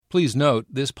Please note,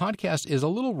 this podcast is a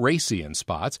little racy in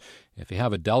spots. If you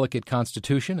have a delicate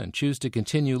constitution and choose to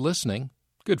continue listening,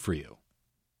 good for you.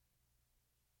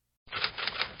 From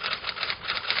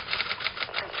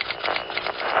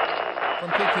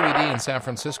KQED in San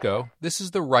Francisco, this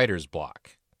is the Writer's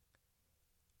Block.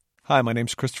 Hi, my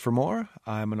name's Christopher Moore.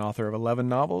 I'm an author of 11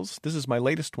 novels. This is my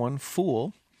latest one,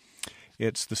 Fool.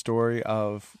 It's the story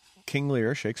of King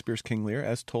Lear, Shakespeare's King Lear,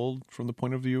 as told from the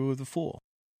point of view of the fool.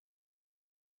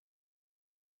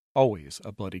 Always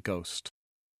a bloody ghost.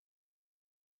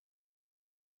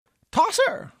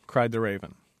 "Tosser!" cried the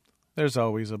raven. "There's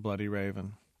always a bloody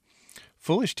raven."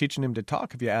 "Foolish teaching him to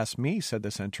talk, if you ask me," said the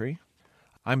sentry.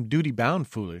 "I'm duty-bound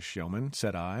foolish, yeoman,"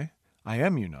 said I. "I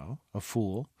am, you know, a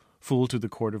fool to the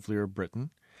court of Lear of Britain.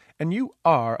 And you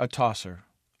are a tosser,"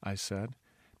 I said.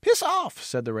 "Piss off,"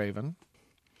 said the raven.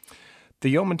 The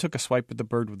yeoman took a swipe at the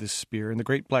bird with his spear, and the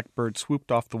great black bird swooped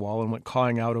off the wall and went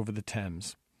cawing out over the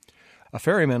Thames. A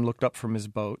ferryman looked up from his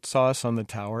boat, saw us on the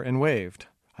tower, and waved.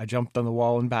 I jumped on the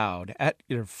wall and bowed. "At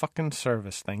your fucking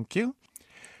service, thank you."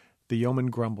 The yeoman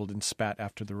grumbled and spat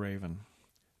after the raven.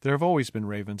 There have always been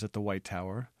ravens at the White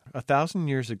Tower. 1,000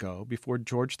 years ago, before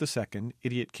George II,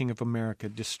 idiot king of America,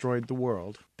 destroyed the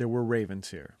world, there were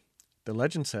ravens here. The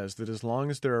legend says that as long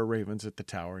as there are ravens at the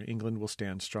tower, England will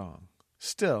stand strong.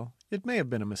 Still, it may have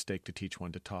been a mistake to teach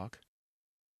one to talk.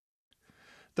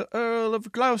 "The Earl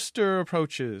of Gloucester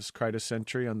approaches," cried a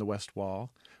sentry on the west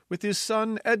wall, "with his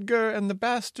son Edgar and the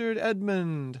bastard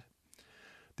Edmund."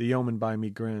 The yeoman by me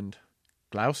grinned.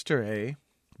 "Gloucester, eh?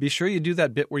 Be sure you do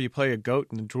that bit where you play a goat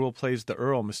and the drool plays the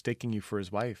Earl, mistaking you for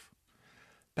his wife."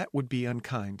 "That would be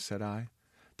unkind," said I.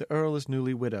 "The Earl is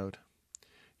newly widowed."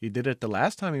 "You did it the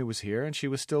last time he was here, and she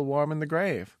was still warm in the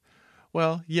grave."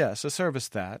 "Well, yes, a service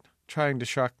that. Trying to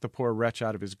shock the poor wretch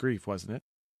out of his grief, wasn't it?"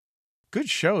 "Good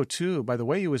show, too. By the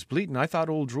way you was bleating, I thought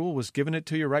old drool was giving it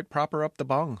to you right proper up the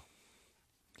bung."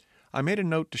 I made a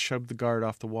note to shove the guard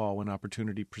off the wall when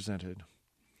opportunity presented.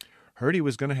 "Heard he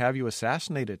was going to have you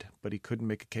assassinated, but he couldn't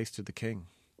make a case to the king."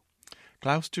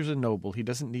 "Gloucester's a noble. He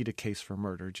doesn't need a case for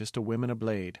murder, just a whim and a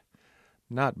blade."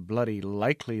 "Not bloody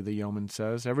likely," the yeoman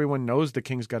says. "Everyone knows the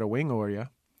king's got a wing o'er you."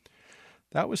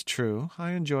 That was true.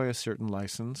 I enjoy a certain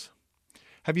license.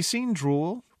 "Have you seen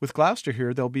Drool? With Gloucester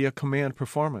here, there'll be a command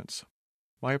performance.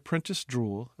 My apprentice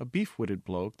Drool, a beef-witted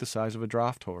bloke the size of a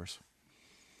draught horse."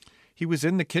 "He was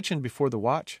in the kitchen before the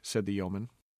watch," said the yeoman.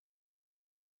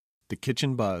 The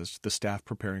kitchen buzzed, the staff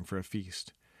preparing for a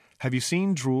feast. "Have you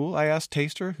seen Drool?" I asked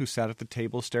Taster, who sat at the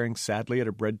table staring sadly at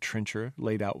a bread trencher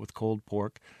laid out with cold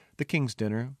pork, the king's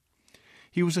dinner.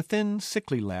 He was a thin,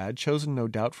 sickly lad, chosen no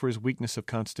doubt for his weakness of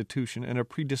constitution and a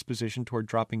predisposition toward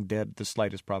dropping dead at the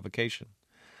slightest provocation.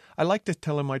 I liked to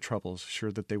tell him my troubles,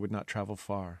 sure that they would not travel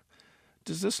far.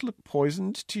 "Does this look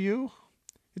poisoned to you?"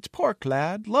 "It's pork,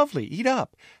 lad. Lovely. Eat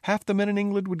up. Half the men in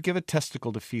England would give a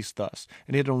testicle to feast thus,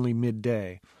 and it only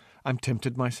midday. I'm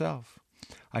tempted myself."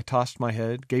 I tossed my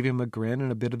head, gave him a grin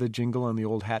and a bit of the jingle on the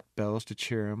old hat bells to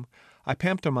cheer him. I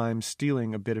pantomimed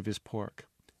stealing a bit of his pork.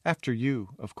 "After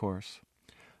you, of course."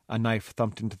 A knife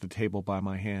thumped into the table by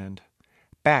my hand.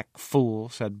 "Back, fool,"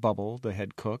 said Bubble, the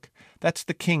head cook. "That's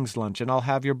the king's lunch, and I'll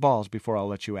have your balls before I'll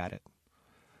let you at it."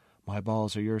 "My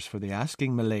balls are yours for the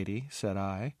asking, milady," said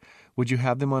I. "Would you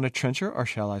have them on a trencher, or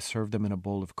shall I serve them in a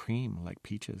bowl of cream, like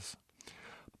peaches?"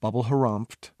 Bubble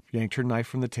harumphed, yanked her knife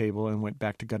from the table, and went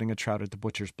back to gutting a trout at the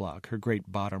butcher's block, her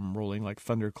great bottom rolling like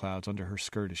thunderclouds under her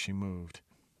skirt as she moved.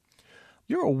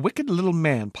 "You're a wicked little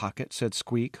man, Pocket," said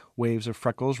Squeak, waves of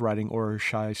freckles riding o'er her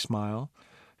shy smile.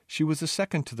 She was the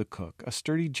second to the cook, a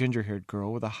sturdy ginger-haired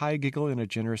girl with a high giggle and a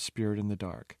generous spirit in the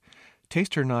dark.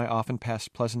 Taster and I often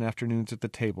passed pleasant afternoons at the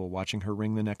table watching her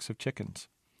wring the necks of chickens.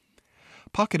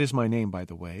 Pocket is my name, by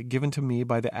the way, given to me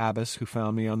by the abbess who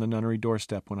found me on the nunnery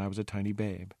doorstep when I was a tiny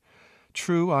babe.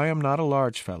 True, I am not a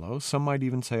large fellow, some might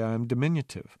even say I am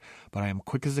diminutive, but I am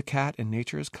quick as a cat, and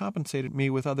nature has compensated me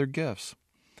with other gifts.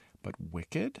 But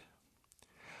wicked?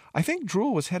 "I think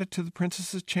Drool was headed to the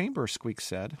princess's chamber," Squeak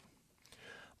said.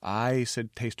 "Aye,"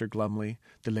 said Taster glumly,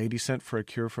 "the lady sent for a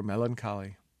cure for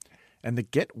melancholy." "And the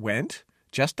git went?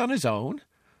 Just on his own?"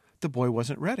 "The boy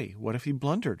wasn't ready. What if he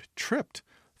blundered, tripped,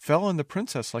 fell on the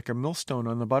princess like a millstone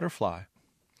on the butterfly?"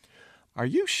 "Are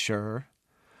you sure?"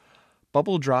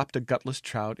 Bubble dropped a gutless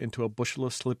trout into a bushel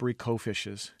of slippery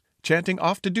co-fishes. "Chanting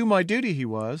off to do my duty, he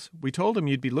was. We told him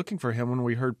you'd be looking for him when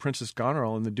we heard Princess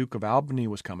Goneril and the Duke of Albany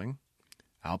was coming."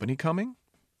 "Albany coming?"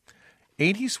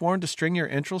 "Ain't he sworn to string your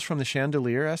entrails from the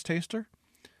chandelier?" asked Taster.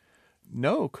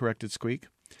 "No," corrected Squeak.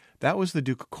 "That was the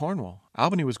Duke of Cornwall.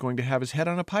 Albany was going to have his head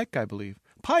on a pike, I believe.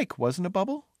 Pike, wasn't it,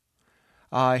 Bubble?"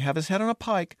 I have his head on a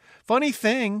pike. Funny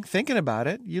thing, thinking about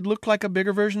it, you'd look like a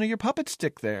bigger version of your puppet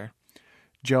stick there.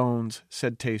 Jones,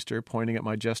 said Taster, pointing at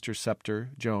my jester scepter,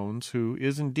 Jones, who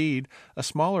is indeed a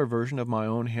smaller version of my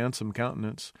own handsome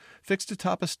countenance, fixed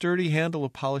atop a sturdy handle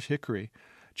of polished hickory.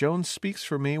 Jones speaks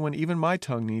for me when even my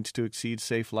tongue needs to exceed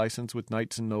safe license with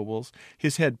knights and nobles,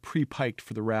 his head pre-piked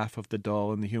for the wrath of the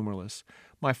dull and the humorless.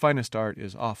 My finest art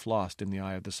is oft lost in the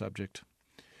eye of the subject.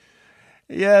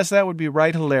 Yes, that would be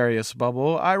right hilarious,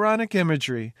 Bubble. Ironic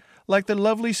imagery. Like the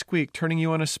lovely squeak turning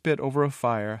you on a spit over a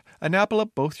fire, an apple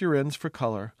up both your ends for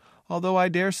color. Although I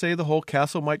dare say the whole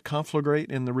castle might conflagrate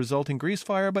in the resulting grease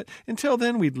fire, but until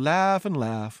then we'd laugh and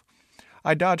laugh.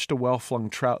 I dodged a well-flung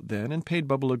trout then, and paid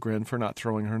Bubble a grin for not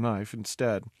throwing her knife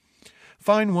instead.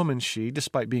 Fine woman she,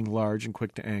 despite being large and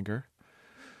quick to anger.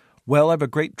 Well, I've a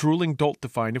great drooling dolt to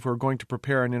find if we're going to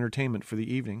prepare an entertainment for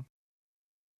the evening.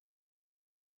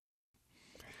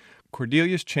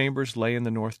 Cordelia's chambers lay in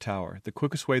the north tower. The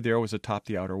quickest way there was atop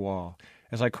the outer wall.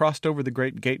 As I crossed over the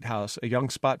great gatehouse, a young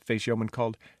spot-faced yeoman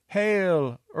called,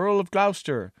 "Hail, Earl of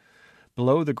Gloucester!"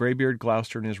 Below, the greybeard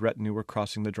Gloucester and his retinue were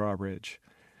crossing the drawbridge.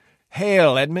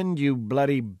 "Hail, Edmund, you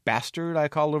bloody bastard," I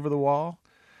called over the wall.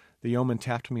 The yeoman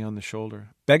tapped me on the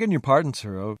shoulder. "Begging your pardon,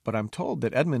 sir, but I'm told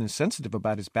that Edmund is sensitive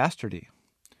about his bastardy."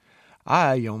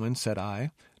 "Aye, yeoman," said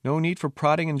I. "No need for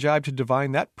prodding and jibe to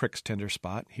divine that prick's tender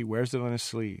spot. He wears it on his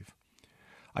sleeve."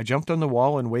 I jumped on the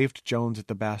wall and waved Jones at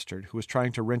the bastard, who was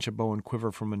trying to wrench a bow and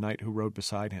quiver from a knight who rode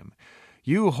beside him.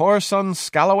 "You whoreson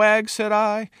scalawag," said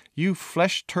I, "you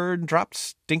flesh-turd dropped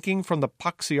stinking from the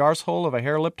poxy arsehole of a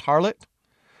hare-lipped harlot."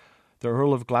 The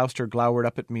Earl of Gloucester glowered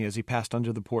up at me as he passed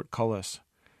under the portcullis.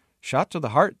 "Shot to the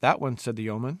heart, that one," said the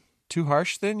yeoman. "Too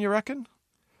harsh, then, you reckon?"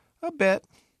 "A bit."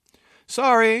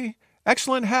 "Sorry.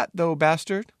 Excellent hat, though,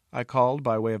 bastard," I called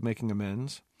by way of making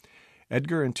amends.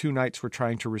 Edgar and two knights were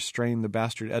trying to restrain the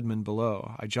bastard Edmund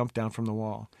below. I jumped down from the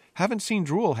wall. "Haven't seen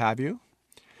Drool, have you?"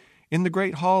 "In the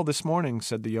great hall this morning,"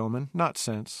 said the yeoman. "Not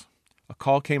since." A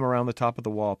call came around the top of the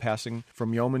wall, passing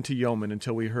from yeoman to yeoman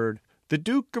until we heard, "The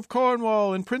Duke of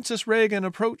Cornwall and Princess Regan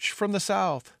approach from the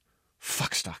south."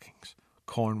 Fuckstockings.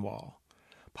 Cornwall.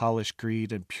 Polished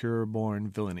greed and pure-born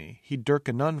villainy. He'd dirk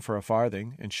a nun for a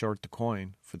farthing and short the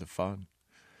coin for the fun.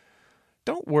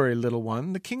 "Don't worry, little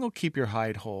one. The king'll keep your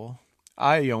hide whole."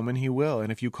 "Aye, yeoman, he will,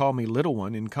 and if you call me little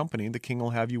one in company, the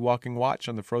king'll have you walking watch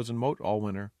on the frozen moat all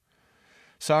winter."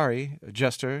 "Sorry,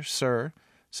 jester, sir,"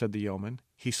 said the yeoman.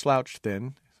 He slouched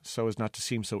then, so as not to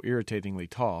seem so irritatingly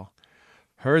tall.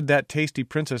 "Heard that tasty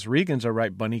Princess Regan's a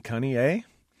right bunny cunny, eh?"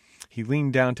 He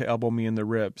leaned down to elbow me in the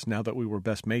ribs, now that we were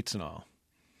best mates and all.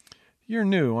 "You're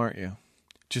new, aren't you?"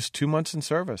 "Just 2 months in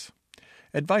service."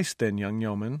 "Advice, then, young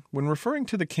yeoman. When referring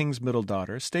to the king's middle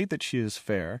daughter, state that she is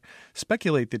fair,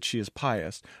 speculate that she is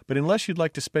pious, but unless you'd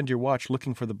like to spend your watch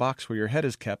looking for the box where your head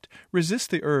is kept, resist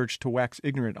the urge to wax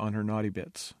ignorant on her naughty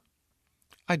bits."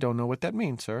 "I don't know what that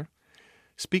means, sir."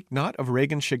 "Speak not of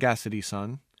Regan's sagacity,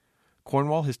 son.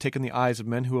 Cornwall has taken the eyes of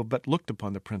men who have but looked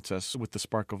upon the princess with the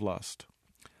spark of lust."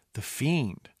 "The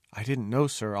fiend! I didn't know,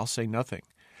 sir. I'll say nothing.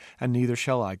 And neither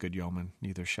shall I, good yeoman,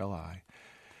 neither shall I.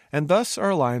 And thus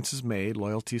our alliance is made,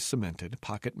 loyalties cemented,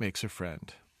 pocket makes a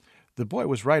friend. The boy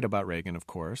was right about Regan, of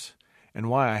course, and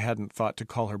why I hadn't thought to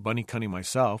call her Bunny Cunny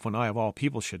myself when I of all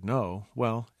people should know,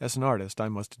 well, as an artist, I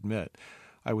must admit,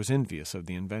 I was envious of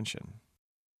the invention.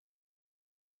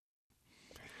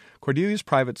 Cordelia's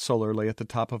private solar lay at the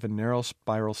top of a narrow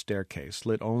spiral staircase,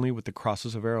 lit only with the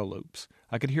crosses of arrow loops.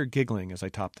 I could hear giggling as I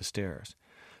topped the stairs.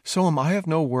 "So am I of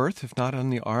no worth, if not on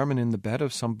the arm and in the bed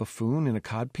of some buffoon in a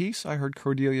codpiece?" I heard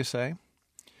Cordelia say.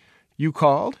 "You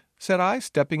called?" said I,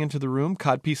 stepping into the room,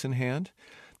 codpiece in hand.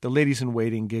 The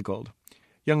ladies-in-waiting giggled.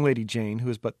 Young Lady Jane, who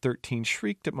was but 13,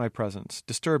 shrieked at my presence,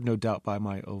 disturbed no doubt by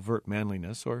my overt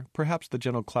manliness, or perhaps the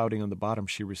gentle clouding on the bottom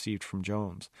she received from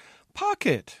Jones.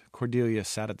 "Pocket!" Cordelia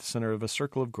sat at the center of a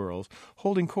circle of girls,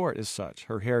 holding court as such,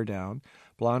 her hair down,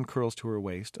 blonde curls to her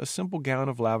waist, a simple gown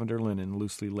of lavender linen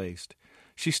loosely laced.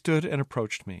 She stood and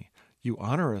approached me. "You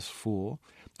honor us, fool.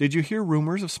 Did you hear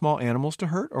rumors of small animals to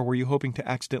hurt, or were you hoping to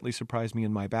accidentally surprise me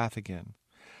in my bath again?"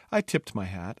 I tipped my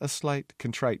hat, a slight,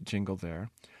 contrite jingle there.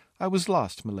 "I was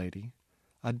lost, milady."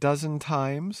 "A dozen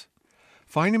times?"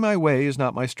 "Finding my way is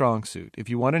not my strong suit. If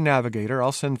you want a navigator,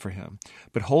 I'll send for him.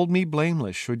 But hold me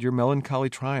blameless should your melancholy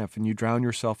triumph and you drown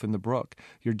yourself in the brook,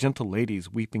 your gentle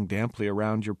ladies weeping damply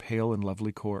around your pale and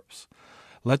lovely corpse.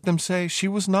 Let them say she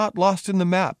was not lost in the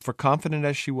map, for confident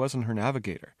as she was in her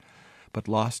navigator, but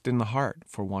lost in the heart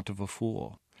for want of a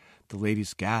fool." The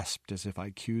ladies gasped as if I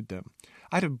cued them.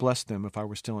 I'd have blessed them if I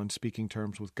were still on speaking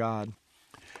terms with God.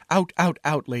 "Out,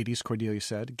 out, ladies," Cordelia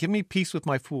said. "Give me peace with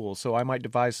my fool, so I might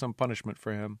devise some punishment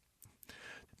for him."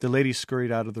 The lady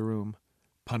scurried out of the room.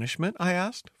 "Punishment?" I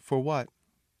asked. "For what?"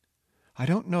 "I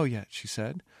don't know yet," she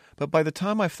said. "But by the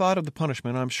time I've thought of the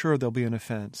punishment, I'm sure there'll be an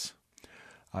offense."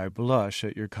 "I blush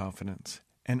at your confidence."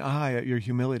 "And I at your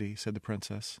humility," said the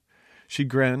princess. She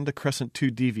grinned, a crescent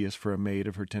too devious for a maid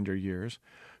of her tender years.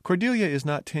 "Cordelia is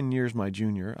not 10 years my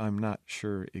junior. I'm not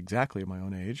sure exactly of my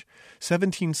own age.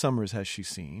 17 summers has she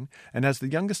seen, and as the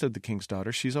youngest of the king's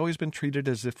daughters, she's always been treated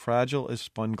as if fragile as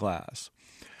spun glass.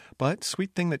 But,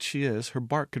 sweet thing that she is, her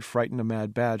bark could frighten a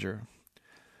mad badger."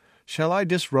 "Shall I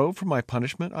disrobe for my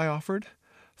punishment?" I offered.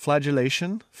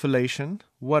 "Flagellation, fellation,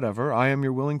 whatever. I am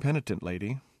your willing penitent,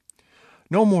 lady."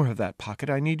 "No more of that, Pocket.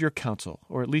 I need your counsel,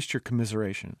 or at least your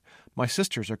commiseration. My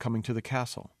sisters are coming to the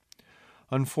castle."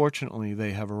 "Unfortunately,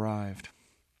 they have arrived."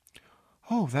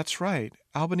 "Oh, that's right.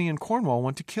 Albany and Cornwall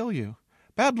want to kill you.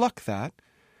 Bad luck, that.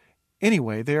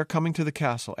 Anyway, they are coming to the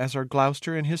castle, as are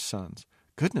Gloucester and his sons.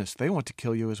 Goodness, they want to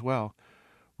kill you as well."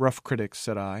 "Rough critics,"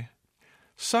 said I.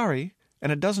 "Sorry,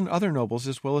 and a dozen other nobles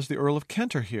as well as the Earl of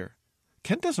Kent are here.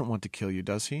 Kent doesn't want to kill you,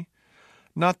 does he?"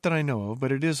 "Not that I know of,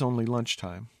 but it is only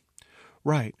lunchtime."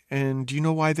 "Right, and do you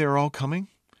know why they are all coming?"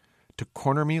 "To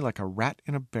corner me like a rat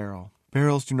in a barrel."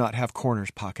 "Barrels do not have corners,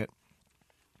 Pocket."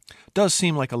 "Does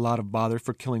seem like a lot of bother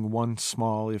for killing one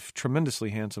small, if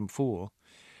tremendously handsome fool."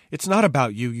 "It's not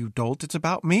about you, you dolt, it's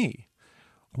about me."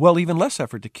 "Well, even less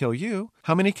effort to kill you.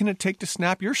 How many can it take to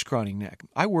snap your scrawny neck?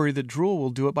 I worry that Drool will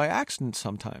do it by accident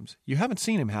sometimes. You haven't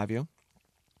seen him, have you?"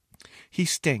 "He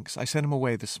stinks. I sent him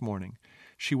away this morning."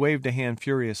 She waved a hand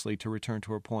furiously to return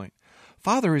to her point.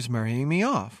 "Father is marrying me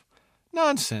off."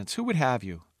 "Nonsense. Who would have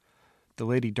you?" The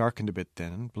lady darkened a bit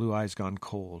then, blue eyes gone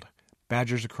cold.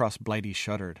 Badgers across Blighty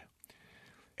shuddered.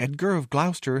 "Edgar of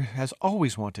Gloucester has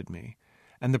always wanted me,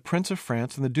 and the Prince of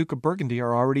France and the Duke of Burgundy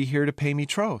are already here to pay me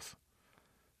troth."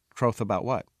 "Troth about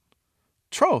what?"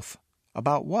 "Troth!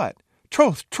 About what?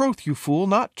 Troth, you fool,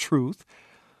 not truth.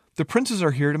 The princes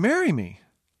are here to marry me."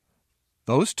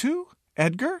 "Those two?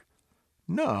 Edgar?"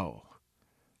 "No."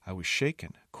 I was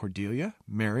shaken. Cordelia?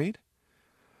 Married?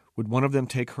 Would one of them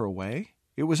take her away?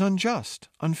 It was unjust,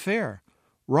 unfair,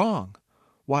 wrong.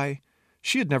 Why,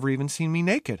 she had never even seen me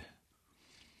naked.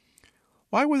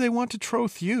 "Why would they want to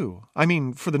troth you? I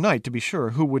mean, for the night, to be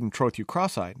sure. Who wouldn't troth you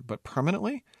cross-eyed? But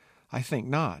permanently? I think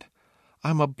not.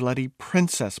 I'm a bloody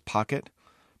princess, Pocket."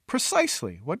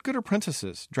 "Precisely. What good are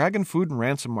princesses? Dragon food and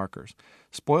ransom markers.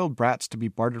 Spoiled brats to be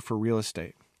bartered for real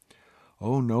estate."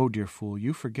 "Oh, no, dear fool.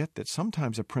 You forget that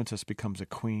sometimes a princess becomes a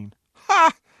queen."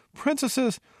 "Ha!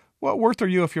 Princesses! What worth are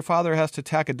you if your father has to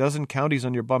tack a dozen counties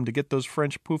on your bum to get those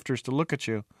French poofters to look at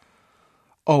you?"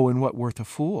 "Oh, and what worth a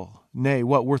fool? Nay,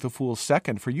 what worth a fool's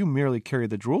second, for you merely carry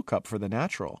the drool cup for the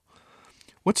natural.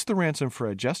 What's the ransom for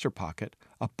a jester, Pocket?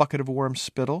 A bucket of warm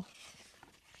spittle?"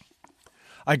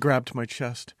 I grabbed my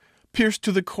chest. "Pierced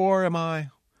to the core am I."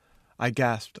 I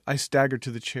gasped. I staggered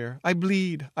to the chair. "I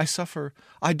bleed. I suffer.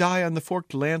 I die on the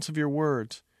forked lance of your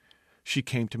words." She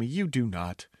came to me. "You do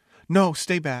not." "No,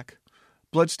 stay back.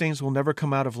 Bloodstains will never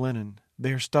come out of linen.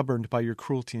 They are stubborned by your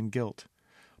cruelty and guilt."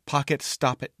 "Pocket,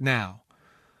 stop it now."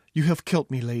 "You have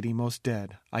killed me, lady, most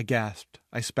dead." I gasped.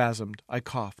 I spasmed. I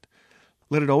coughed.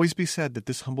 "Let it always be said that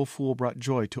this humble fool brought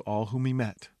joy to all whom he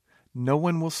met." "No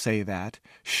one will say that."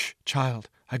 "Shh, child.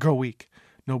 I grow weak.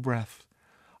 No breath."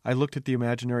 I looked at the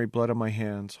imaginary blood on my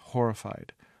hands,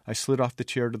 horrified. I slid off the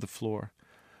chair to the floor.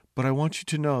 "But I want you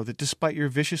to know that despite your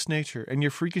vicious nature and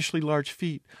your freakishly large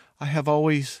feet, I have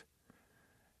always—"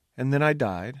 And then I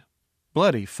died.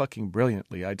 Bloody fucking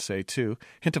brilliantly, I'd say, too.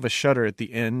 Hint of a shudder at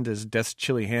the end as Death's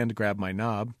chilly hand grabbed my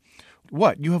knob.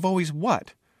 "What? You have always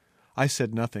what?" I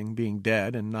said nothing, being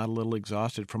dead and not a little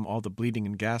exhausted from all the bleeding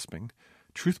and gasping.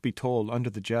 Truth be told, under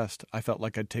the jest, I felt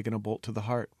like I'd taken a bolt to the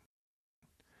heart.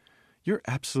 "You're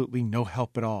absolutely no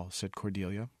help at all," said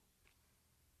Cordelia.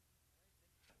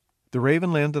 The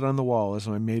raven landed on the wall as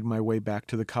I made my way back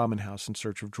to the common house in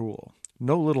search of Drool.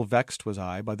 No little vexed was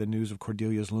I by the news of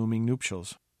Cordelia's looming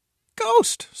nuptials.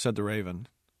 "Ghost!" said the raven.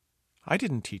 "I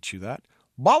didn't teach you that."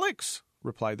 "Bollocks!"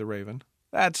 replied the raven.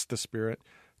 "That's the spirit."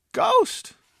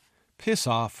 "Ghost!" "Piss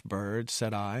off, bird,"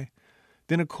 said I.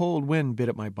 Then a cold wind bit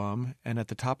at my bum, and at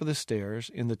the top of the stairs,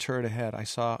 in the turret ahead, I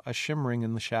saw a shimmering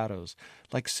in the shadows,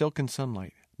 like silken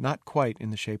sunlight, not quite in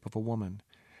the shape of a woman.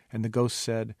 And the ghost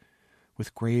said,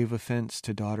 "With grave offence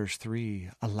to daughters 3,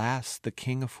 alas, the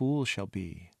king a fool shall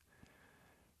be."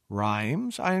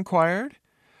 "Rhymes?" I inquired.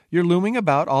 "You're looming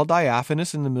about all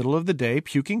diaphanous in the middle of the day,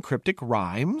 puking cryptic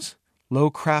rhymes? Low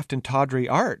craft and tawdry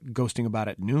art, ghosting about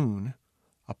at noon.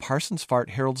 A parson's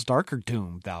fart heralds darker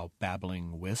doom, thou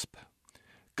babbling wisp."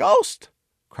 "Ghost!"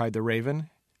 cried the raven,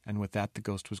 and with that the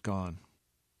ghost was gone.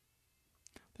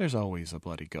 There's always a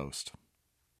bloody ghost.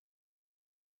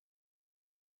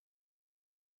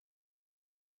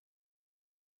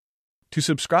 To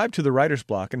subscribe to the Writer's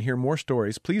Block and hear more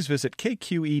stories, please visit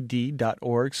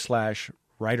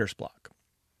kqed.org/writersblock.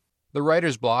 The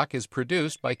Writer's Block is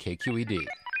produced by KQED.